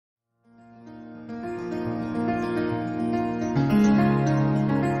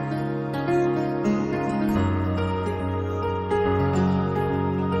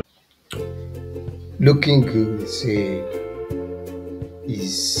Looking good is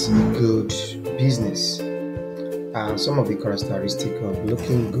a good business, and some of the characteristics of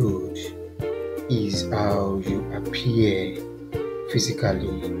looking good is how you appear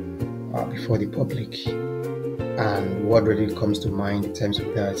physically before the public. And what really comes to mind in terms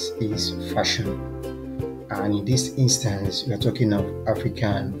of that is fashion. And in this instance, we are talking of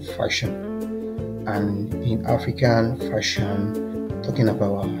African fashion. And in African fashion, talking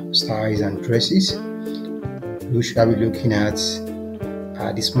about styles and dresses, we shall be looking at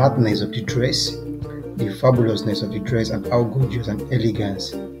the smartness of the dress, the fabulousness of the dress, and how gorgeous and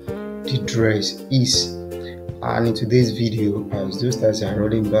elegant the dress is. And in today's video, as those styles are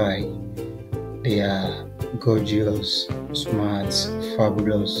rolling by, they are gorgeous, smart,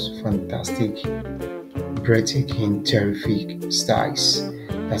 fabulous, fantastic, breathtaking, terrific styles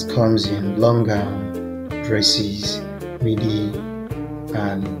that comes in long gown dresses, midi,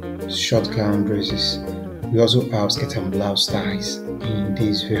 and short gown dresses. We also have skirt and blouse styles in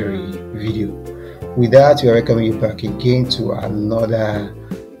this very video. With that, we welcome you back again to another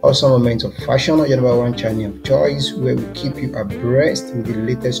awesome moment of fashion on your number one channel of choice, where we keep you abreast with the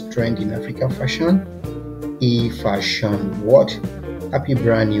latest trend in African fashion, Fashion World. Happy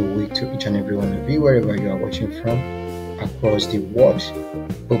brand new week to each and every one of you, wherever you are watching from across the world.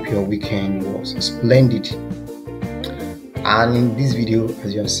 Hope your weekend was splendid. And in this video,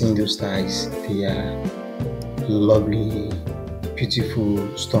 as you are seeing those styles, they are lovely, beautiful,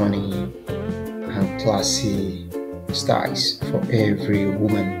 stunning, and classy styles for every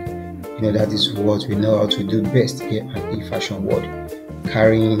woman. That is what we know how to do best here at Fashion World,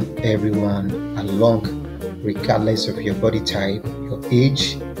 carrying everyone along regardless of your body type, your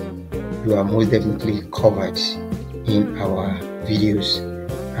age. You are most definitely covered in our videos,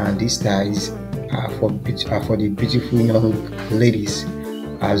 and these styles are for the beautiful young ladies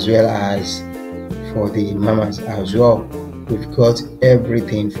as well as for the mamas as well. We've got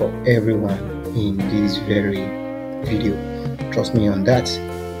everything for everyone in this very video, trust me on that.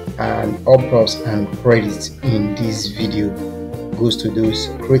 And all props and credits in this video goes to those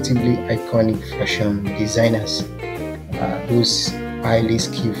creatively iconic fashion designers, those highly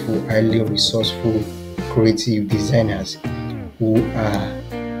skillful, highly resourceful, creative designers who are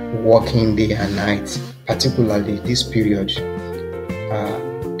working day and night, particularly this period,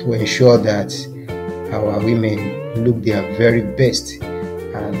 to ensure that our women look their very best,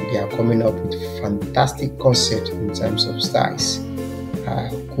 and they are coming up with fantastic concepts in terms of styles.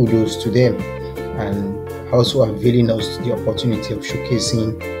 Kudos to them, and also availing us the opportunity of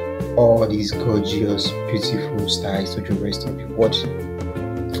showcasing all these gorgeous, beautiful styles to the rest of the world.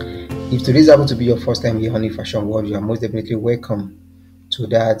 If today's happen to be your first time here on the Fashion World, you are most definitely welcome to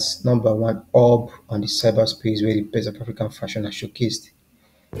that number one hub on the cyberspace where the best of African fashion are showcased.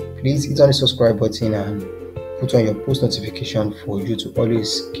 Please hit on the subscribe button and put on your post notification for you to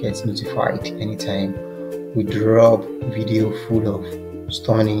always get notified anytime we drop video full of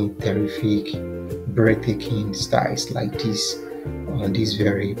stunning, terrific, breathtaking styles like this on this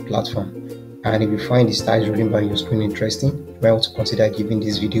very platform. And if you find the styles rolling by your screen interesting, you might want to consider giving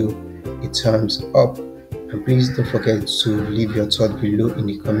this video a thumbs up. And please don't forget to leave your thought below in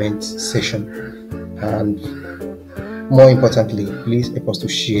the comment section. And more importantly, please help us to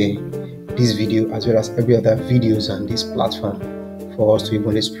share this video as well as every other videos on this platform for us to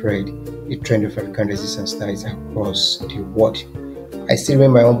even spread the trend of African dresses and styles across the world. I still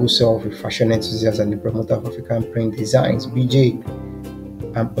remain my humble self, a fashion enthusiast and the promoter of African print designs, BJ.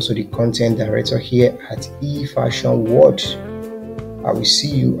 I'm also the content director here at Fashion World. I will see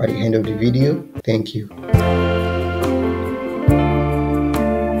you at the end of the video. Thank you.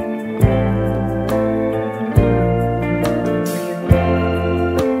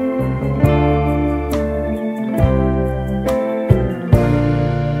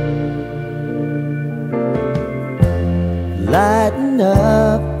 Lighten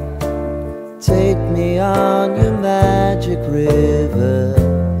up, take me on your magic river.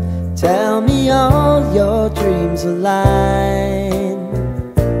 Tell me all your dreams align.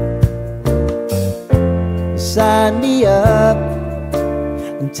 Sign me up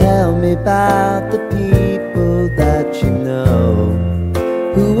and tell me about the people that you know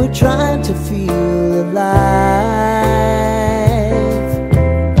who are trying to feel alive.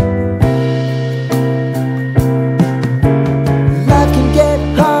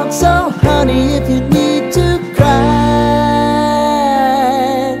 So honey, if you need to cry,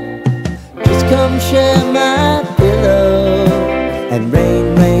 just come share my pillow and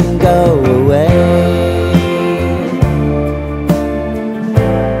rain, rain, go away.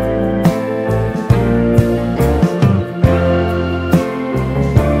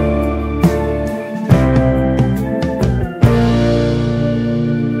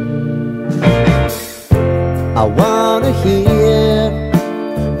 I wanna hear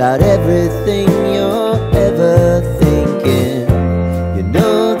about everything you're ever thinking. You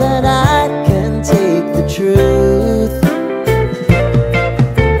know that I can take the truth.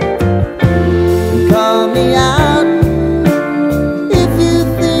 Call me out if you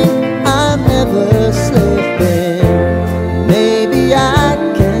think I'm never slipping. Maybe I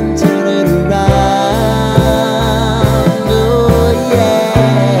can turn it around. Oh yeah.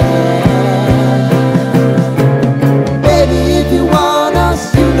 Baby, if you want us,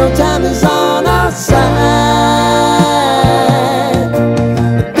 you know time is on our side.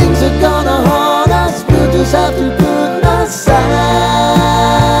 If things are gonna haunt us, we'll just have to put aside.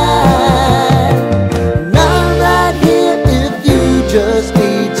 Just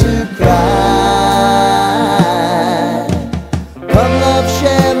need to cry. Come love,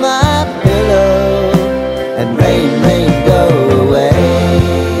 share my pillow, and rain, rain, go away.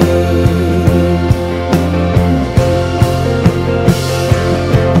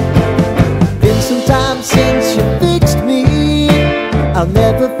 Been some time since you fixed me. I'll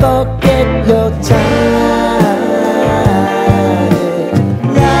never forget your time.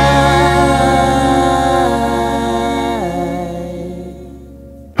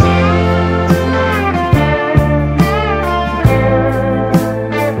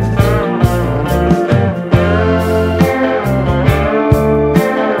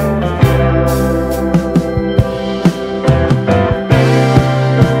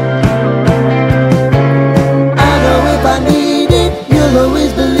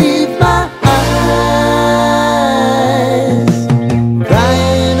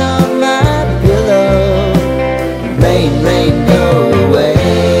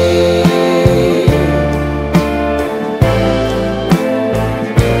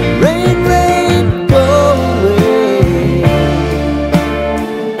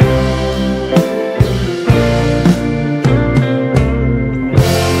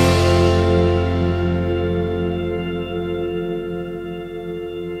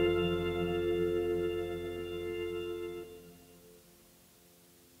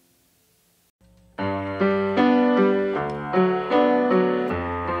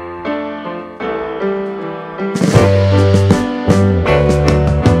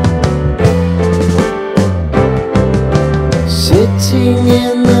 Sitting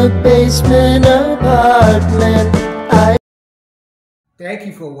in the basement apartment. Thank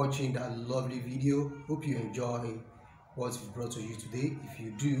you for watching that lovely video. Hope you enjoy what we brought to you today. If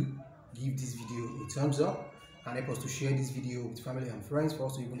you do, give this video a thumbs up and help us to share this video with family and friends for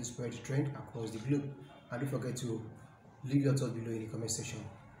us to even spread the trend across the globe. And don't forget to leave your thoughts below in the comment section.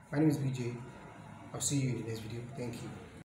 My name is BJ. I'll see you in the next video. Thank you.